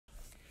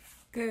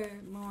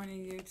Good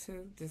morning,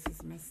 YouTube. This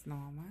is Miss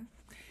Norma.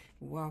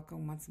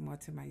 Welcome once more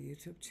to my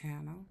YouTube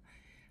channel.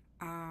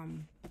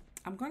 Um,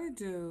 I'm going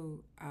to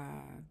do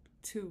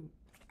two.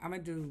 I'm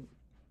going to do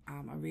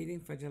a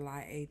reading for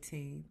July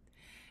 18th.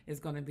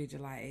 It's going to be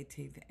July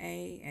 18th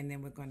A, and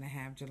then we're going to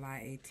have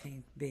July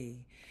 18th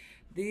B.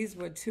 These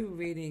were two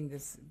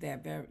readings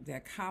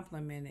that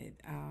complemented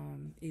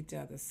each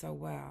other so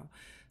well.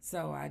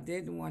 So I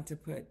didn't want to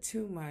put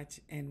too much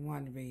in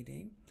one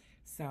reading.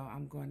 So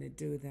I'm going to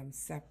do them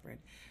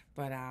separate,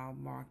 but I'll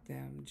mark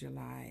them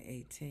July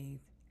 18th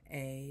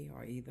A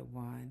or either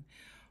one,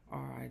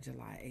 or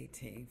July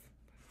 18th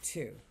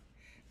 2.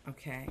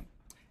 Okay?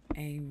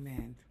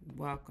 Amen.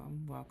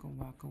 Welcome, welcome,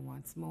 welcome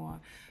once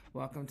more.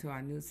 Welcome to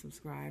our new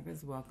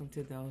subscribers. Welcome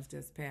to those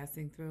just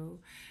passing through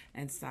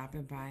and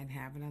stopping by and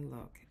having a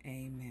look.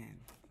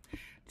 Amen.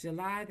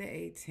 July the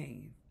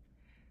 18th.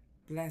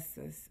 Bless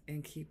us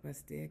and keep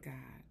us, dear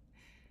God.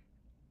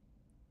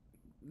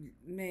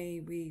 May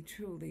we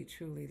truly,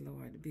 truly,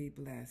 Lord, be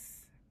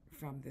blessed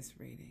from this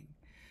reading.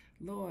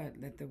 Lord,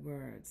 let the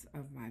words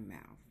of my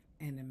mouth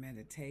and the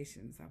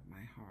meditations of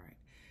my heart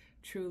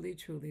truly,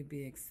 truly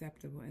be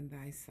acceptable in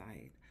thy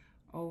sight.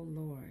 O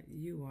Lord,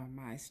 you are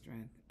my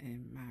strength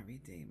and my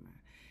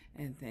Redeemer.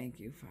 And thank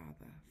you,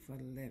 Father, for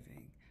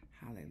living.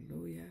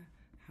 Hallelujah,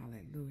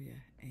 hallelujah,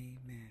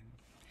 amen.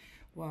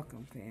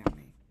 Welcome,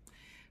 family.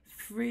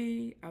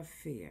 Free of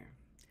fear.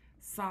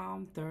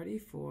 Psalm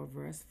 34,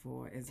 verse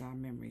 4 is our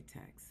memory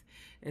text.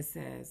 It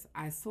says,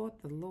 I sought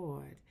the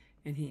Lord,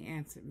 and he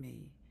answered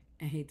me,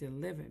 and he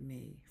delivered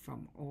me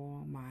from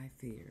all my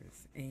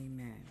fears.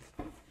 Amen.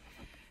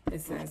 It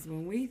says,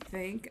 when we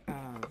think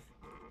of,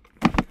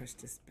 push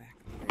this back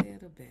a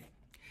little bit.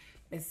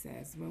 It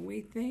says, when we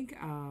think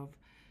of,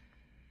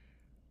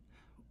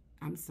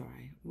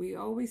 we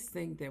always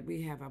think that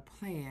we have a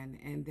plan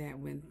and that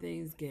when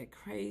things get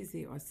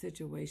crazy or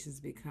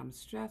situations become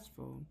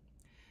stressful,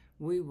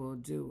 we will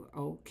do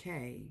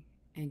okay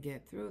and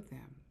get through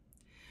them.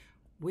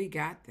 We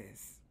got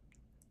this.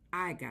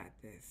 I got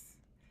this.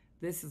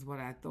 This is what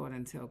I thought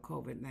until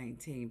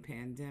COVID-19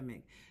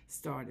 pandemic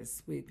started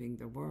sweeping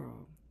the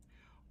world.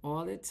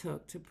 All it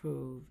took to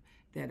prove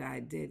that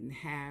I didn't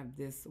have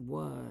this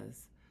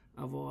was,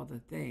 of all the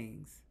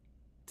things,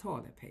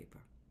 toilet paper.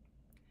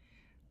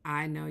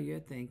 I know you're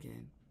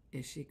thinking,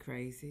 is she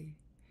crazy?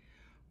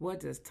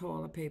 What does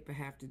toilet paper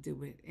have to do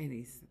with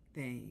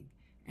anything?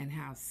 And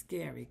how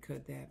scary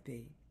could that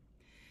be?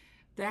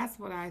 That's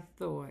what I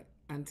thought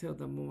until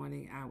the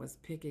morning I was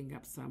picking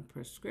up some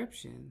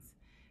prescriptions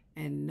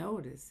and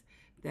noticed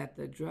that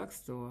the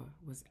drugstore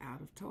was out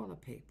of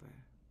toilet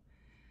paper.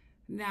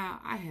 Now,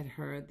 I had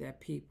heard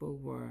that people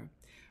were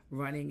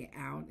running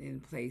out in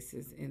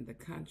places in the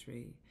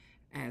country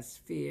as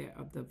fear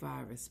of the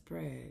virus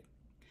spread,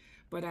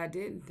 but I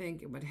didn't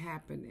think it would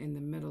happen in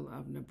the middle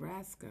of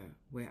Nebraska,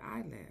 where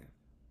I live.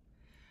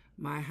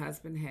 My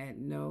husband had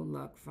no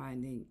luck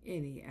finding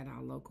any at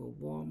our local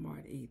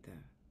Walmart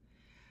either.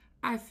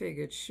 I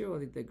figured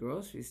surely the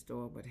grocery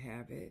store would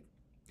have it.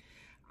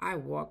 I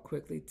walked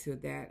quickly to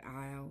that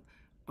aisle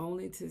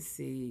only to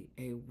see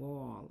a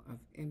wall of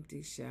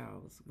empty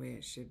shelves where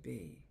it should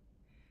be.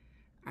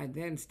 I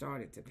then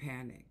started to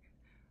panic.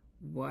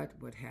 What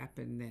would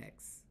happen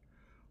next?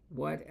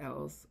 What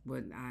else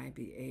would I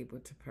be able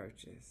to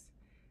purchase?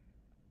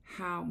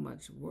 How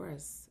much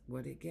worse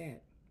would it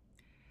get?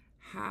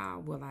 How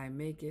will I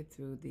make it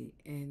through the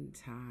end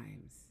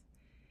times?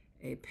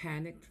 A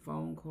panicked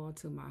phone call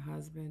to my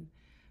husband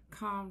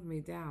calmed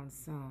me down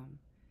some.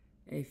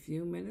 A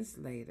few minutes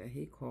later,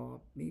 he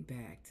called me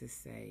back to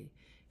say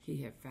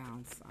he had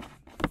found some.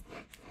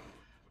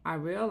 I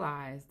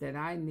realized that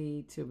I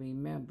need to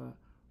remember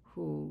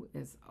who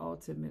is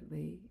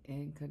ultimately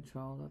in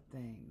control of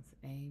things.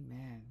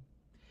 Amen.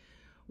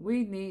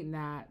 We need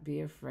not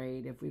be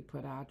afraid if we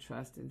put our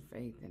trust and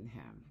faith in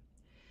him.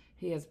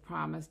 He has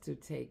promised to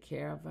take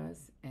care of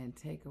us and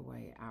take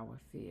away our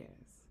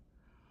fears.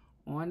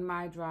 On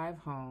my drive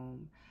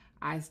home,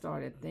 I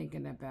started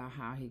thinking about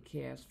how he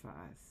cares for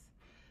us.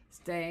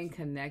 Staying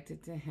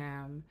connected to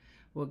him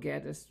will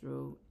get us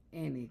through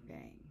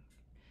anything.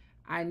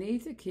 I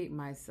need to keep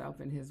myself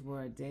in his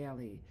word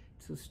daily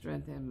to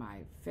strengthen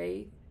my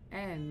faith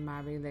and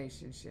my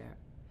relationship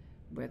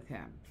with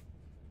him.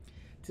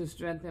 To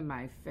strengthen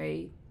my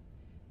faith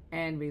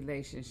and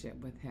relationship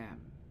with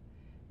him.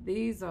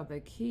 These are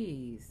the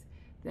keys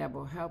that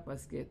will help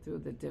us get through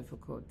the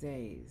difficult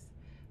days,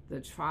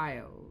 the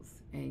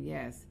trials, and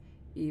yes,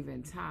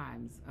 even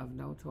times of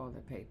no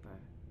toilet paper.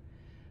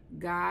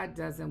 God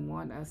doesn't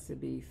want us to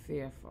be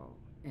fearful.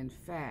 In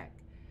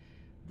fact,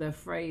 the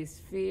phrase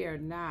fear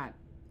not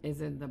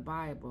is in the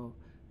Bible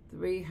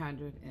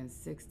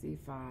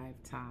 365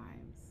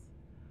 times,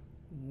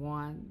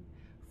 one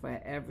for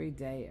every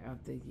day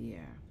of the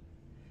year.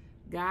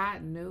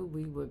 God knew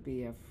we would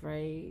be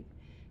afraid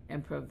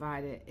and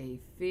provided a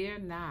fear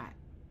not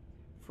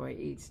for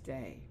each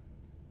day.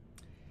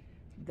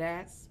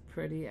 That's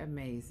pretty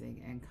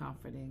amazing and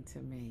comforting to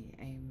me.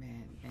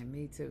 Amen. And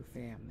me too,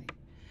 family.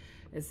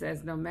 It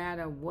says, no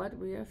matter what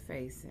we are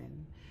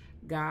facing,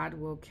 God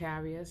will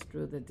carry us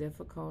through the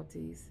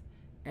difficulties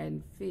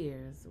and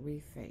fears we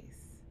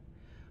face.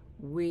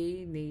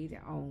 We need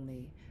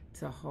only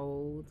to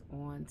hold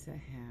on to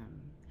Him,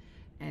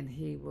 and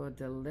He will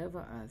deliver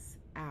us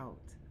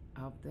out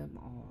of them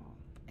all.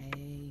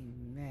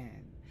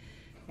 Amen.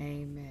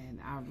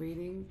 Amen. Our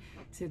reading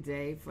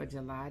today for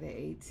July the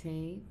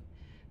 18th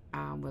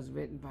was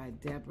written by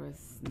Deborah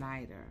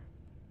Snyder.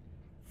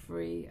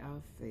 Free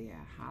of fear.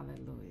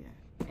 Hallelujah.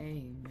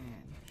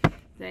 Amen.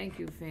 Thank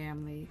you,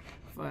 family,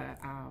 for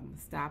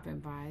stopping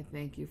by.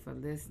 Thank you for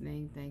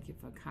listening. Thank you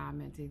for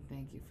commenting.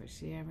 Thank you for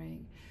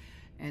sharing.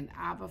 And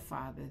Abba,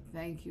 Father,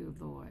 thank you,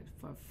 Lord,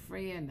 for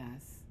freeing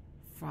us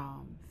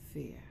from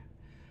fear.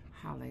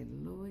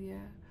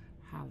 Hallelujah.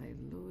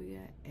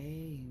 Hallelujah.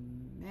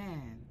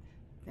 Amen.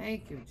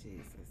 Thank you,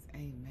 Jesus.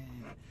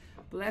 Amen.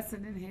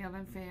 Blessing and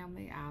healing,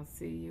 family. I'll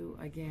see you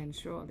again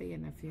shortly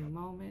in a few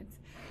moments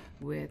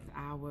with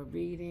our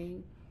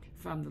reading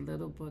from the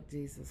little book,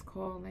 Jesus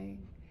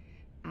Calling.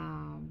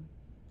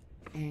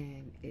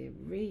 And it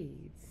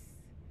reads,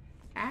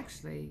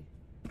 actually,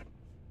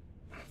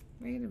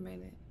 wait a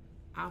minute.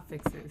 I'll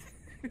fix it.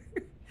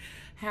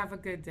 Have a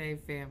good day,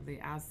 family.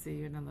 I'll see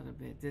you in a little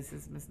bit. This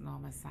is Miss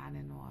Norma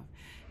signing off.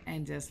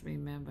 And just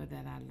remember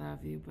that I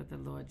love you, but the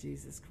Lord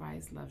Jesus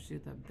Christ loves you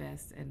the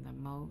best and the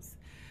most.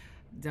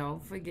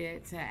 Don't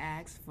forget to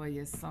ask for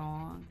your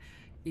song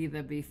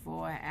either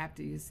before or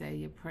after you say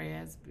your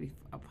prayers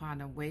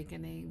upon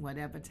awakening,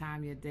 whatever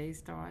time your day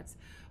starts,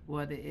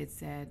 whether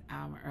it's at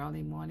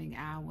early morning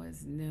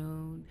hours,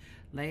 noon,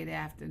 late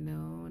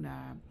afternoon,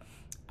 or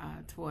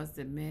towards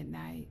the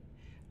midnight.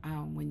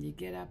 When you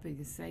get up and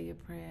you say your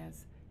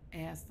prayers,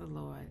 ask the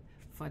Lord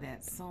for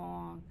that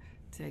song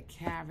to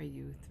carry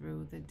you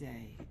through the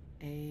day.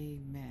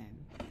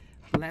 Amen.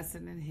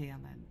 Blessing and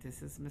healing.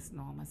 This is Miss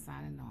Norma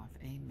signing off.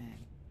 Amen.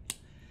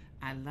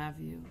 I love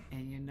you,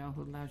 and you know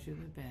who loves you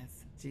the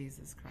best,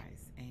 Jesus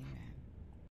Christ. Amen.